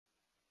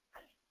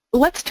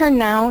Let's turn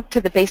now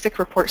to the basic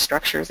report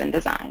structures and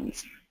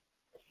designs.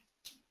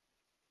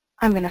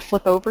 I'm going to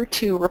flip over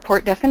to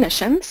report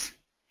definitions,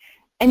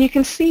 and you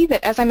can see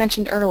that, as I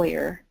mentioned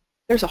earlier,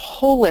 there's a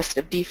whole list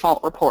of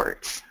default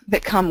reports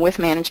that come with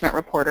Management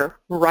Reporter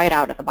right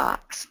out of the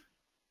box.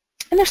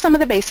 And there's some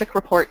of the basic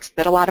reports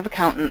that a lot of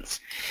accountants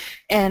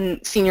and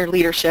senior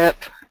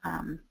leadership,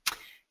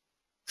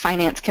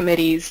 finance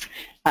committees,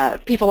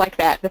 people like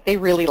that they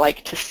really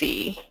like to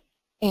see.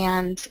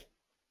 And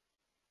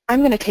I'm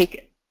going to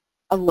take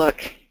a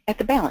look at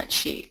the balance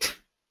sheet.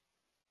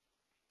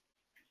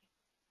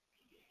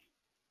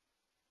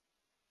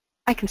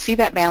 I can see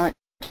that balance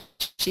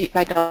sheet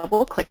by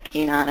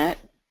double-clicking on it,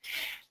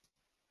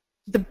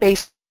 the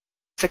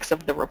basics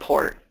of the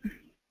report.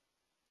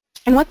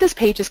 And what this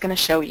page is going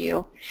to show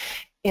you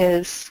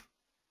is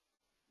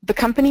the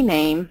company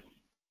name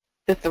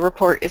that the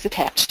report is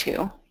attached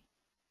to,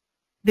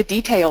 the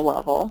detail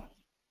level,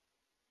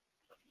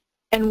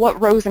 and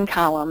what rows and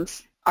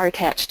columns are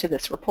attached to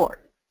this report.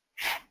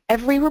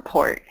 Every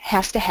report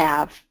has to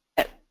have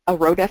a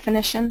row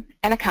definition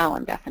and a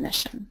column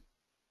definition.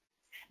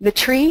 The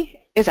tree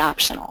is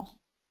optional,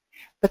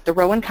 but the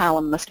row and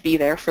column must be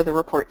there for the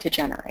report to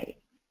generate.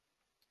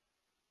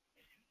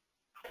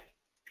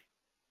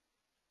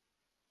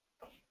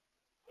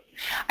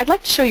 I'd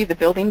like to show you the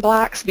building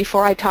blocks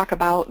before I talk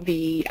about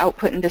the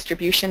output and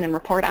distribution and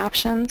report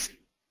options.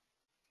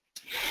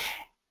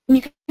 And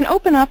you can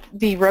open up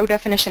the row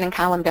definition and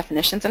column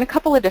definitions in a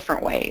couple of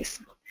different ways.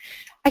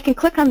 I can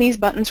click on these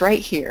buttons right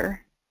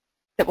here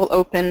that will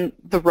open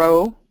the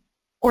row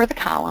or the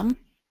column.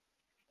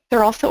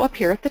 They're also up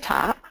here at the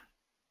top.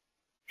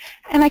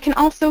 And I can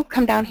also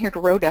come down here to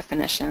row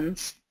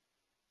definitions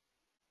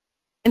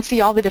and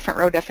see all the different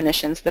row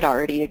definitions that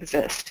already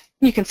exist.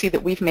 You can see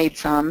that we've made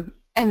some,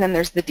 and then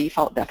there's the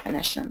default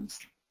definitions.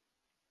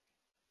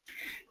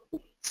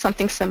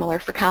 Something similar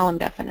for column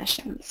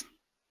definitions.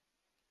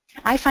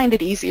 I find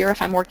it easier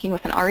if I'm working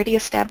with an already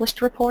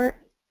established report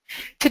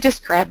to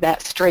just grab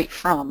that straight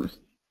from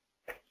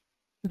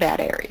that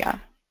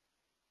area.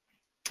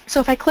 So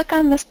if I click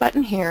on this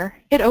button here,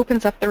 it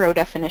opens up the row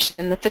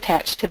definition that's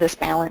attached to this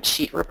balance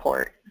sheet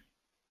report.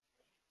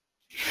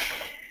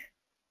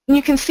 And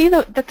you can see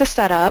that the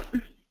setup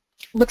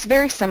looks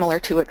very similar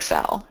to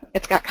Excel.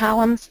 It's got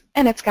columns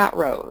and it's got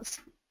rows.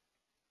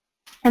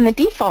 And the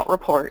default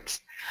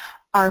reports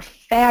are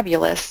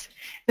fabulous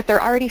that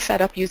they're already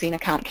set up using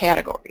account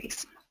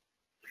categories.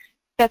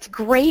 That's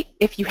great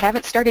if you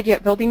haven't started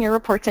yet building your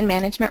reports in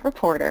Management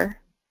Reporter,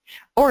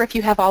 or if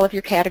you have all of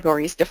your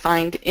categories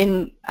defined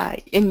in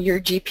your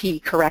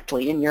GP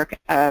correctly, in your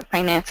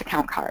finance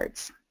account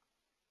cards.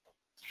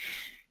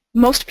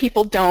 Most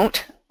people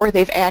don't, or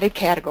they've added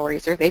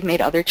categories, or they've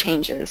made other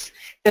changes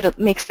that it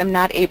makes them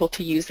not able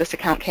to use this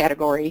account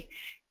category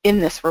in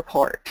this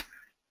report.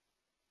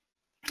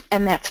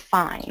 And that's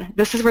fine.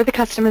 This is where the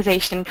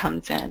customization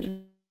comes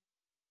in.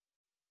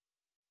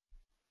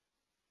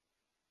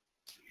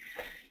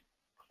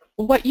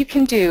 What you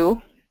can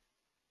do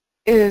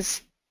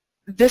is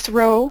this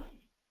row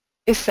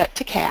is set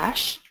to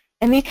cash,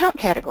 and the account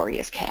category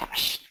is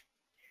cash.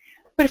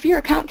 But if your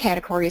account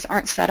categories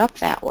aren't set up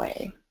that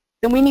way,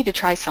 then we need to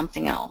try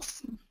something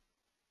else.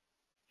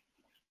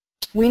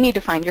 We need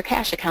to find your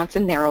cash accounts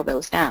and narrow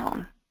those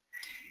down.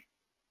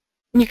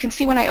 And you can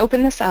see when I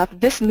open this up,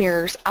 this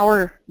mirrors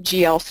our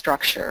GL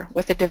structure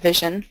with a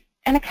division,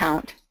 an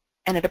account,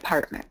 and a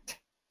department.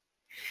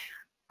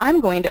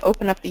 I'm going to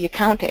open up the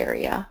account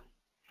area,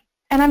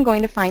 and I'm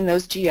going to find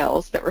those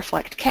GLs that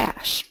reflect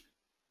cash.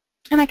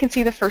 And I can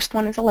see the first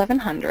one is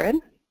 1100.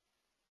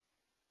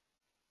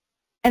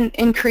 And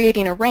in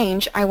creating a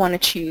range, I want to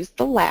choose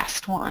the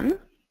last one,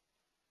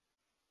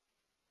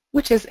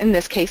 which is, in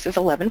this case, is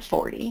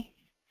 1140.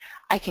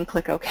 I can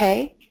click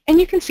OK, and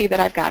you can see that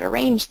I've got a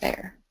range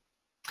there.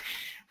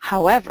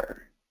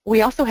 However,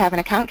 we also have an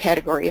account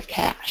category of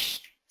cash.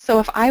 So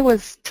if I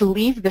was to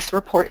leave this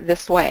report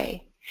this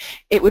way,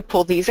 it would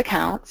pull these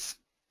accounts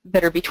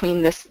that are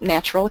between this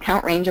natural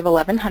account range of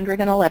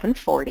 1100 and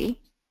 1140,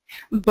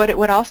 but it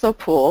would also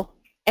pull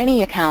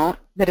any account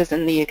that is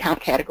in the account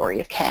category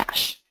of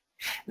cash.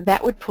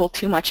 That would pull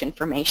too much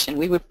information.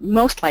 We would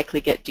most likely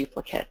get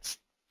duplicates.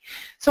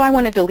 So I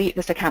want to delete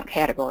this account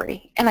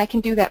category, and I can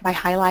do that by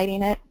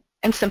highlighting it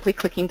and simply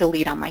clicking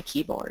delete on my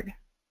keyboard.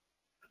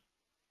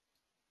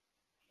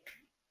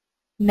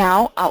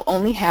 Now I'll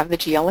only have the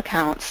GL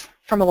accounts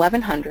from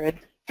 1100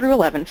 through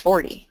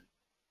 1140.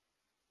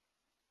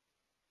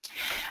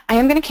 I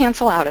am going to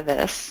cancel out of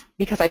this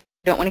because I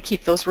don't want to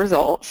keep those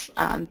results.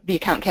 The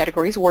account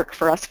categories work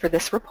for us for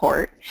this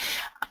report,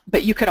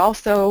 but you could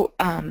also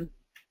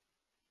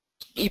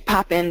you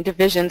pop in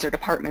divisions or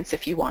departments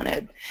if you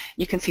wanted.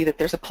 You can see that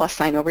there's a plus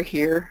sign over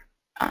here.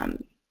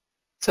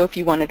 So if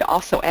you wanted to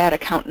also add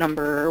account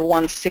number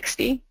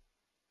 160,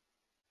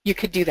 you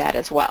could do that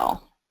as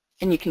well.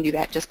 And you can do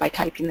that just by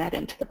typing that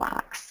into the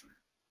box.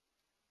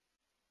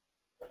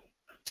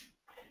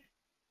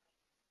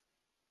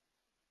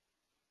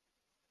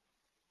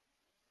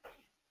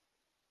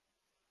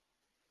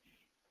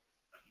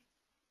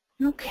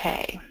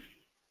 Okay.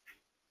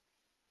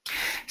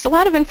 There's a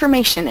lot of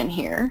information in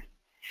here.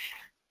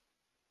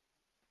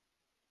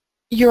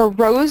 Your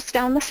rows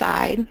down the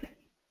side,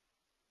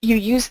 you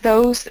use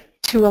those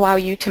to allow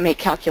you to make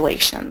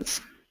calculations.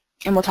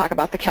 And we'll talk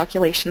about the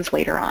calculations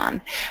later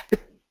on. But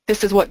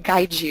this is what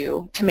guides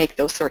you to make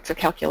those sorts of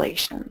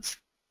calculations.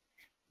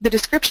 The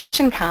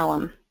description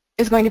column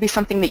is going to be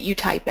something that you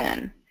type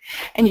in.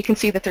 And you can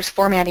see that there's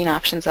formatting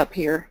options up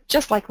here,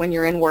 just like when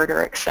you're in Word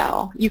or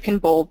Excel. You can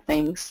bold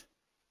things.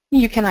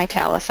 You can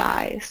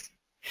italicize.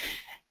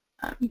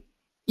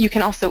 You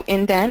can also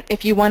indent.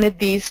 If you wanted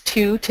these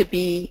two to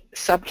be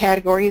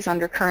subcategories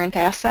under current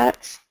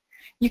assets,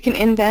 you can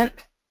indent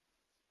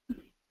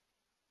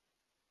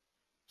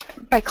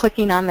by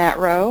clicking on that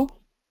row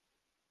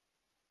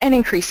and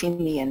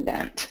increasing the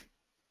indent.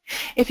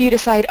 If you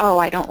decide, oh,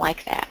 I don't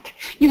like that,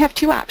 you have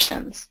two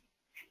options.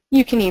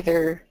 You can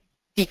either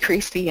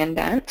decrease the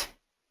indent,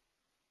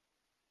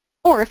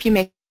 or if you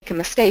make a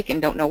mistake and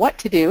don't know what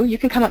to do, you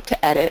can come up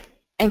to Edit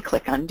and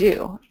click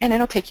Undo, and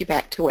it'll take you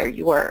back to where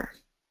you were.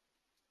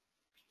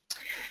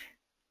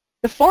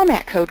 The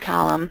Format Code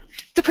column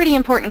is a pretty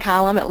important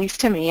column, at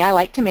least to me. I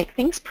like to make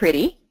things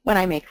pretty when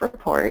I make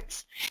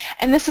reports,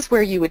 and this is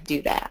where you would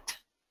do that.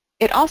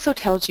 It also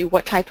tells you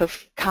what type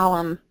of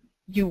column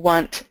you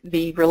want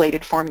the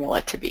related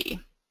formula to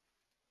be.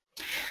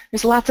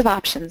 There's lots of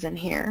options in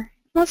here.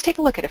 Let's take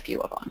a look at a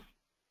few of them.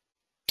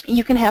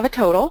 You can have a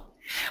total,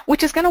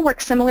 which is going to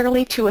work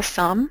similarly to a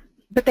sum,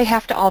 but they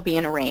have to all be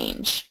in a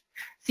range.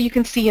 So you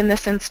can see in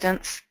this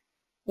instance,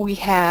 we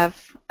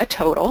have a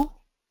total,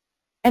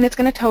 and it's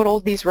going to total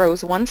these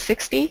rows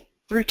 160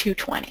 through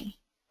 220.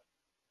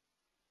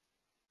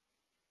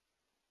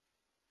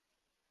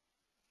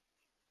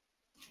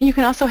 You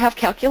can also have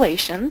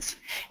calculations,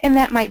 and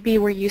that might be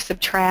where you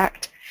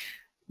subtract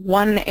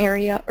one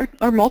area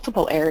or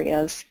multiple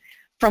areas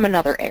from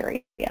another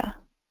area.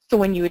 So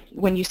when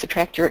you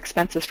subtract your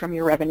expenses from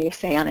your revenue,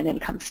 say on an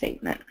income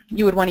statement,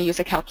 you would want to use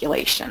a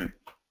calculation.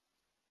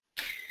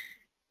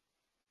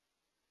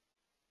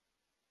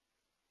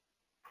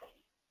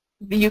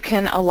 You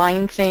can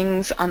align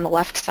things on the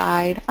left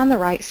side, on the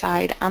right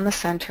side, on the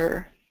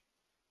center.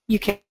 You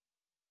can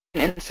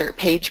insert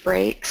page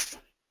breaks.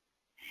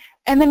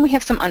 And then we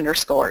have some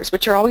underscores,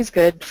 which are always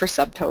good for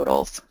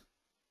subtotals.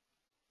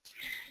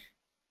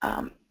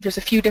 There's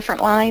a few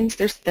different lines.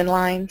 There's thin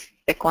lines,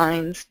 thick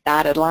lines,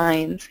 dotted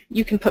lines.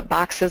 You can put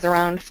boxes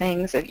around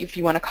things if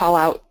you want to call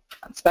out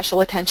special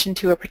attention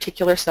to a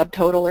particular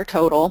subtotal or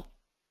total.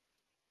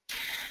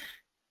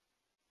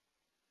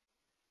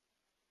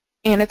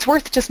 And it's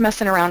worth just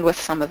messing around with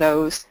some of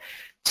those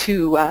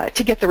to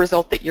get the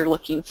result that you're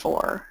looking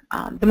for.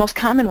 The most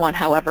common one,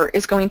 however,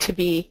 is going to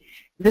be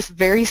this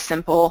very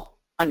simple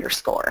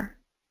underscore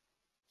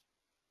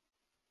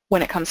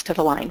when it comes to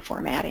the line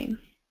formatting.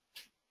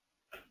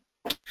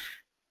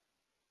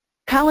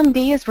 Column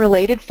D is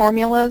related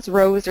formulas,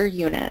 rows, or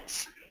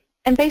units.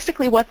 And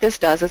basically what this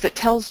does is it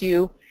tells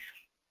you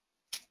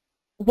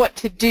what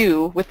to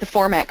do with the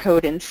format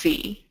code in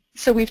C.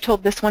 So we've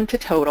told this one to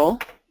total.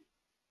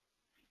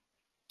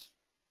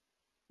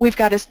 We've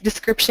got a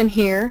description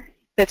here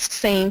that's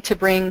saying to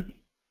bring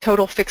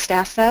total fixed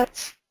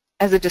assets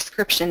as a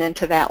description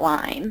into that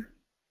line.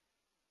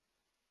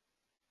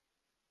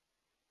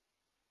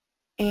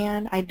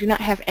 And I do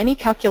not have any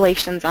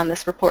calculations on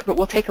this report, but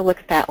we'll take a look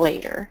at that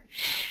later.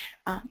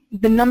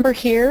 The number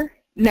here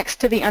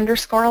next to the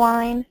underscore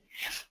line,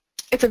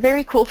 it's a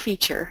very cool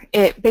feature.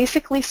 It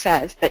basically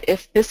says that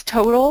if this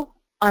total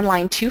on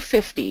line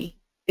 250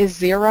 is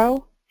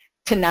 0,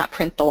 to not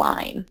print the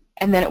line,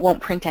 and then it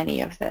won't print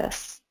any of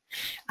this.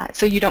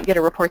 So you don't get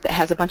a report that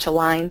has a bunch of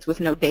lines with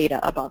no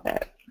data above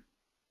it.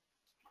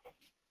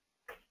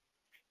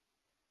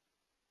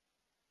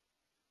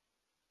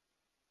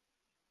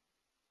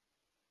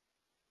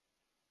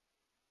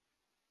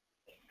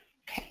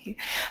 Okay.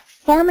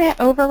 Format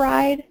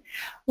override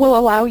will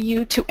allow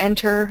you to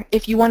enter,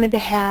 if you wanted to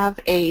have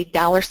a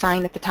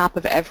 $sign at the top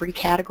of every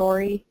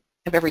category,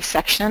 of every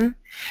section,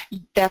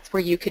 that's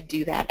where you could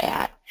do that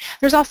at.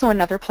 There's also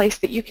another place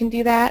that you can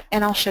do that,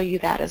 and I'll show you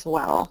that as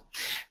well.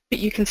 But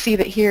you can see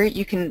that here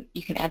you can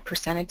add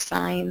percentage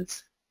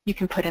signs, you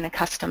can put in a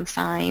custom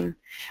sign.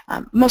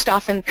 Most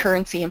often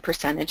currency and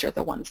percentage are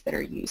the ones that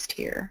are used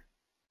here.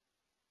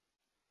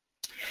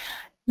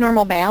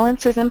 Normal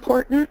balance is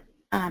important.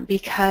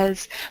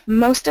 Because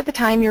most of the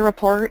time your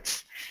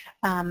reports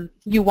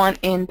you want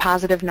in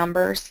positive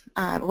numbers.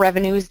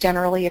 Revenue is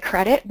generally a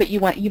credit, but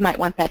you might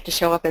want that to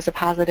show up as a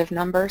positive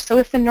number. So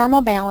if the normal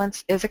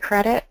balance is a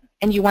credit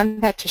and you want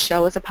that to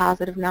show as a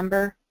positive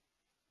number,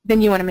 then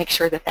you want to make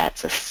sure that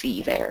that's a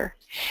C there.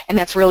 And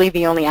that's really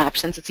the only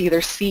options. It's either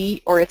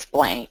C or it's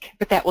blank,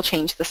 but that will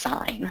change the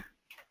sign.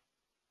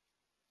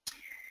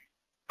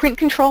 Print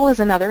control is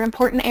another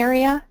important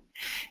area.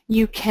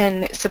 You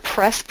can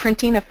suppress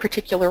printing of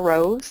particular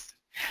rows.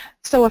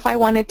 So if I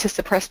wanted to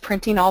suppress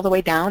printing all the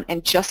way down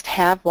and just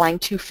have line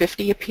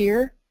 250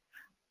 appear,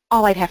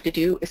 all I'd have to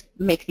do is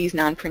make these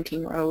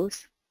non-printing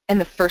rows. And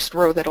the first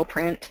row that'll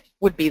print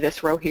would be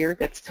this row here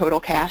that's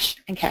total cash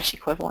and cash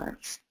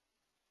equivalents.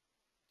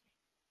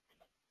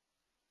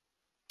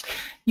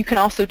 You can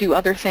also do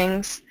other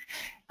things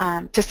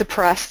to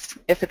suppress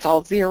if it's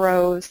all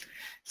zeros,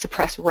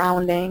 suppress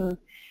rounding,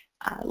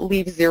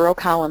 leave zero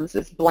columns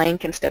as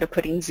blank instead of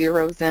putting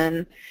zeros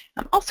in,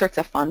 all sorts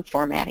of fun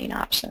formatting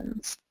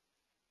options.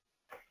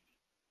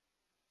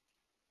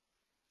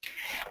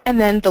 And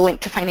then the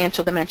link to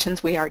financial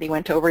dimensions we already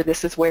went over.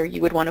 This is where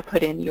you would want to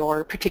put in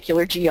your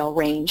particular GL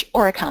range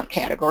or account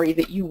category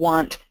that you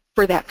want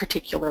for that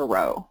particular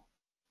row.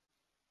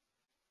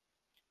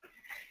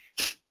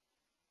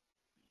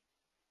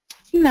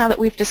 Now that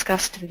we've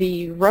discussed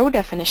the row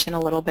definition a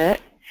little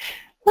bit,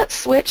 let's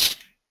switch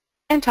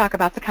and talk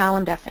about the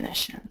column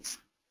definitions.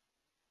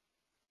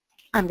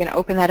 I'm going to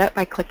open that up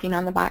by clicking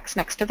on the box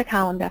next to the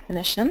column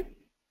definition.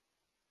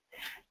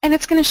 And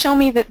it's going to show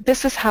me that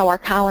this is how our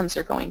columns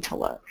are going to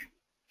look.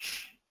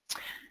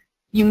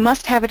 You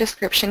must have a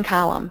description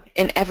column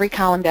in every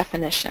column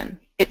definition.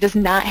 It does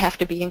not have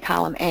to be in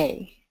column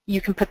A.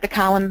 You can put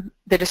the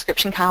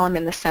description column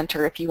in the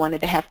center if you wanted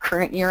to have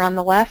current year on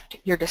the left,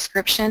 your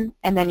description,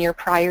 and then your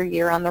prior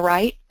year on the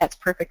right. That's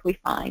perfectly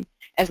fine,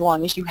 as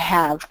long as you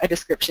have a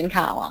description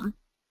column.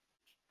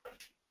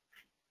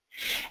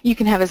 You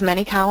can have as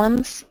many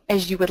columns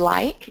as you would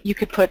like. You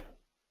could put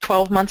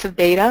 12 months of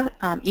data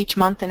each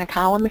month in a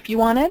column if you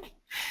wanted.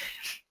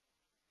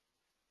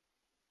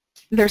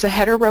 There's a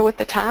header row at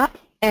the top,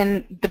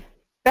 and the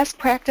best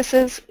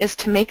practices is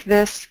to make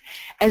this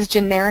as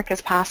generic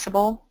as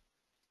possible.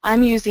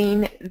 I'm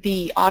using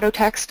the auto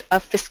text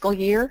of fiscal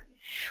year,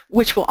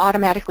 which will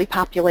automatically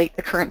populate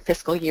the current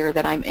fiscal year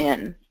that I'm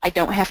in. I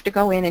don't have to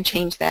go in and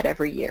change that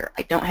every year.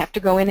 I don't have to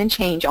go in and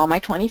change all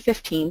my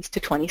 2015s to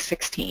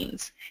 2016s.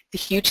 It's a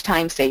huge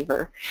time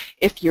saver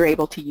if you're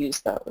able to use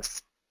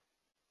those.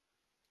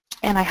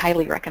 And I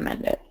highly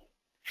recommend it.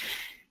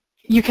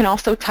 You can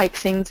also type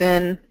things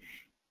in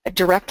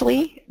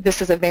directly.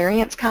 This is a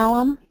variance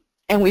column,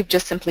 and we've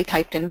just simply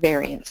typed in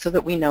variance so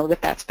that we know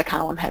that that's the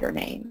column header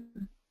name.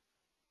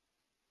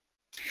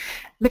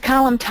 The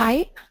column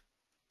type,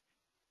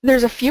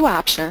 there's a few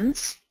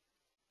options.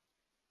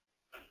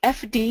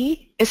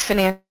 FD is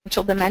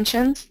financial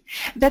dimensions.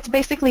 That's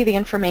basically the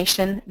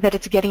information that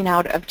it's getting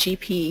out of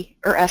GP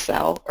or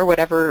SL or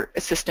whatever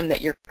system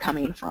that you're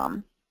coming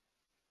from.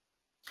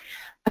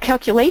 A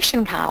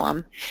calculation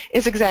column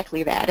is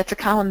exactly that. It's a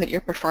column that you're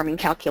performing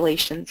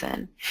calculations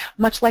in.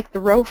 Much like the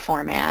row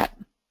format,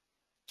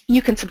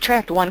 you can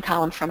subtract one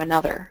column from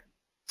another.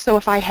 So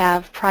if I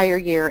have prior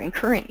year and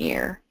current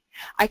year,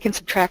 I can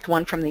subtract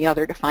one from the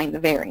other to find the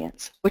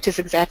variance, which is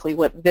exactly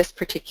what this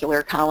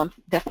particular column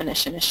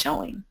definition is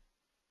showing.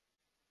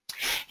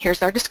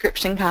 Here's our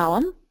description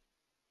column.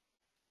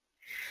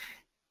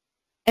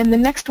 And the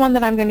next one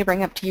that I'm going to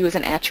bring up to you is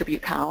an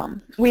attribute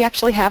column. We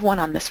actually have one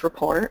on this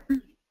report.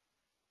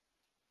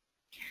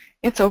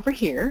 It's over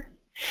here.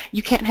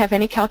 You can't have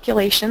any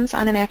calculations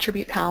on an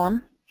attribute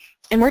column,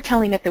 and we're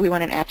telling it that we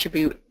want an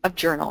attribute of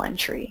journal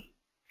entry.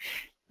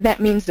 That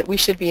means that we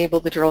should be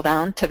able to drill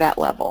down to that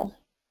level.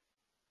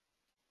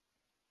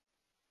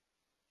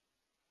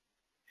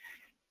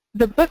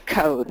 The book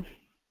code,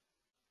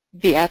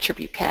 the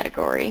attribute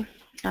category.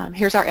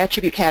 Here's our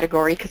attribute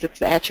category because it's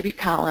the attribute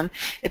column.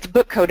 It's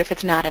book code if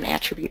it's not an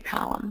attribute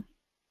column.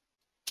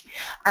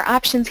 Our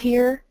options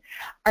here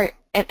are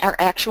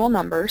actual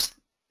numbers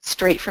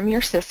straight from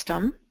your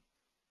system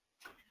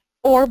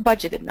or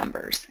budgeted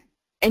numbers.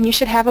 And you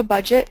should have a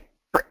budget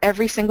for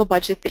every single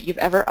budget that you've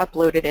ever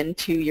uploaded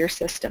into your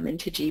system,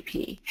 into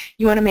GP.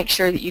 You want to make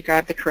sure that you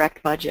grab the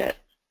correct budget.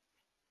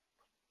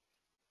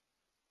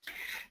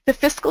 The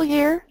fiscal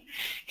year,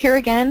 here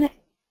again,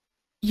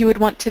 you would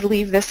want to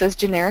leave this as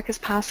generic as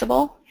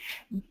possible.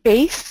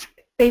 Base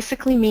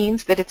basically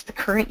means that it's the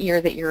current year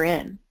that you're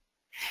in.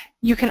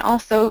 You can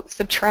also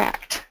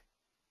subtract.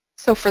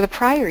 So for the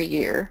prior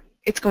year,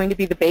 it's going to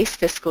be the base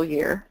fiscal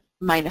year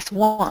minus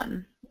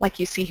 1, like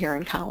you see here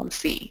in column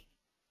C.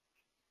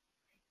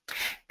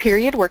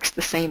 Period works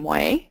the same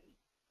way.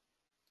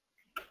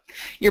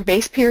 Your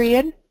base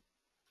period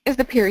is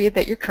the period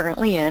that you're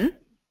currently in.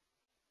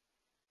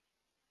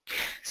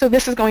 So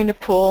this is going to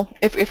pull,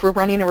 if we're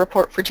running a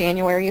report for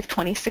January of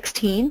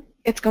 2016,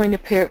 it's going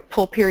to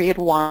pull period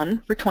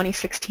 1 for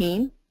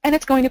 2016, and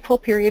it's going to pull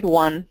period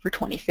 1 for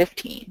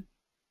 2015.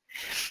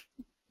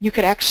 You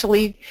could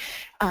actually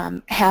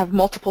have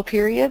multiple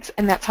periods,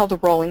 and that's how the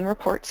rolling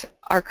reports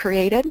are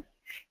created.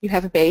 You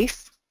have a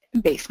base,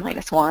 base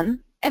minus 1,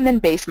 and then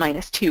base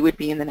minus 2 would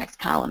be in the next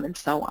column, and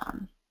so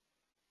on.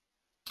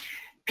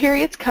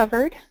 Periods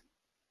covered.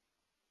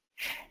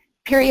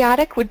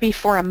 Periodic would be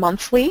for a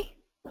monthly,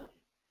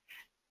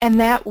 and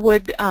that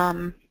would,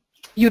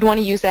 you'd want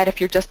to use that if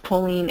you're just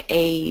pulling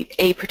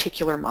a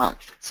particular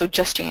month, so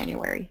just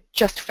January,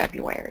 just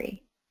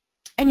February.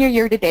 And your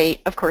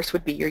year-to-date, of course,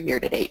 would be your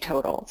year-to-date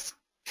totals.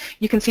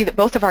 You can see that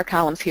both of our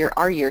columns here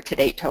are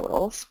year-to-date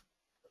totals.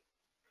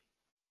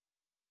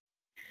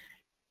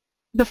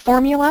 The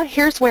formula,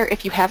 here's where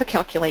if you have a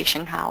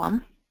calculation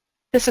column,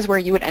 this is where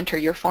you would enter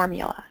your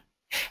formula.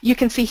 You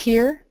can see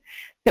here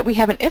that we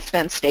have an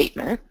if-then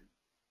statement.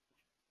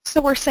 So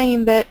we're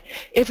saying that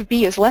if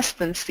B is less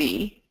than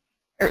C,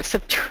 or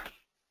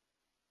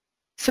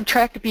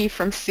subtract B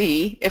from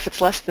C if it's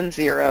less than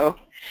 0.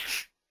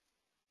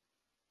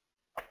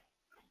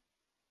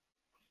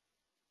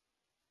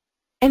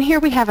 And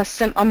here we have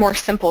a more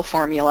simple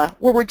formula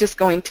where we're just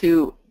going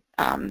to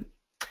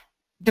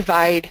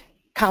divide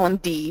column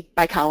D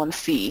by column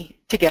C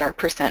to get our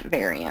percent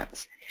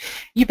variance.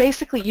 You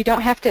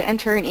don't have to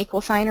enter an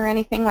equal sign or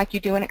anything like you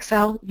do in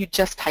Excel. You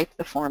just type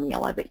the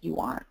formula that you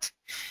want.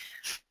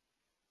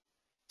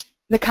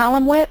 The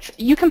column width,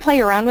 you can play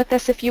around with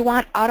this if you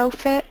want.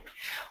 Autofit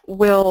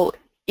will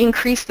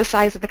increase the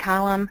size of the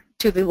column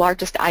to the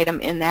largest item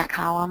in that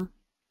column.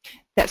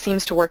 That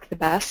seems to work the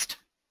best.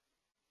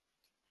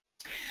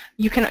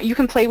 You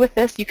can play with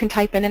this. You can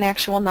type in an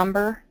actual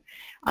number,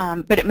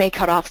 but it may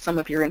cut off some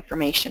of your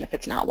information if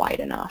it's not wide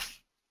enough.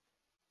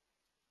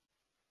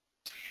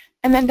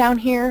 And then down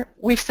here,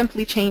 we've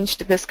simply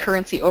changed this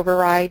currency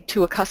override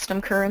to a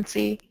custom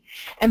currency,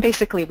 and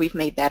basically we've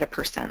made that a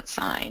percent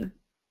sign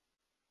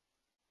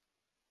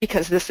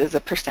because this is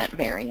a percent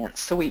variance.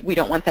 So we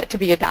don't want that to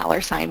be a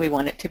dollar sign. We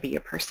want it to be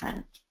a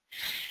percent.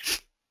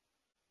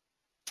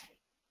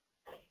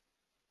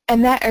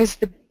 And that is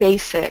the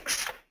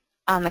basics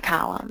on the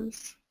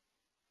columns.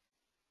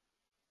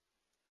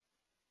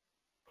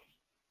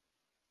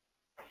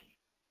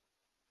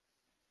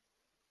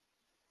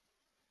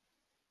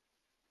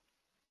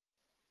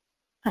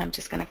 I'm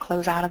just going to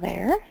close out of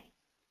there.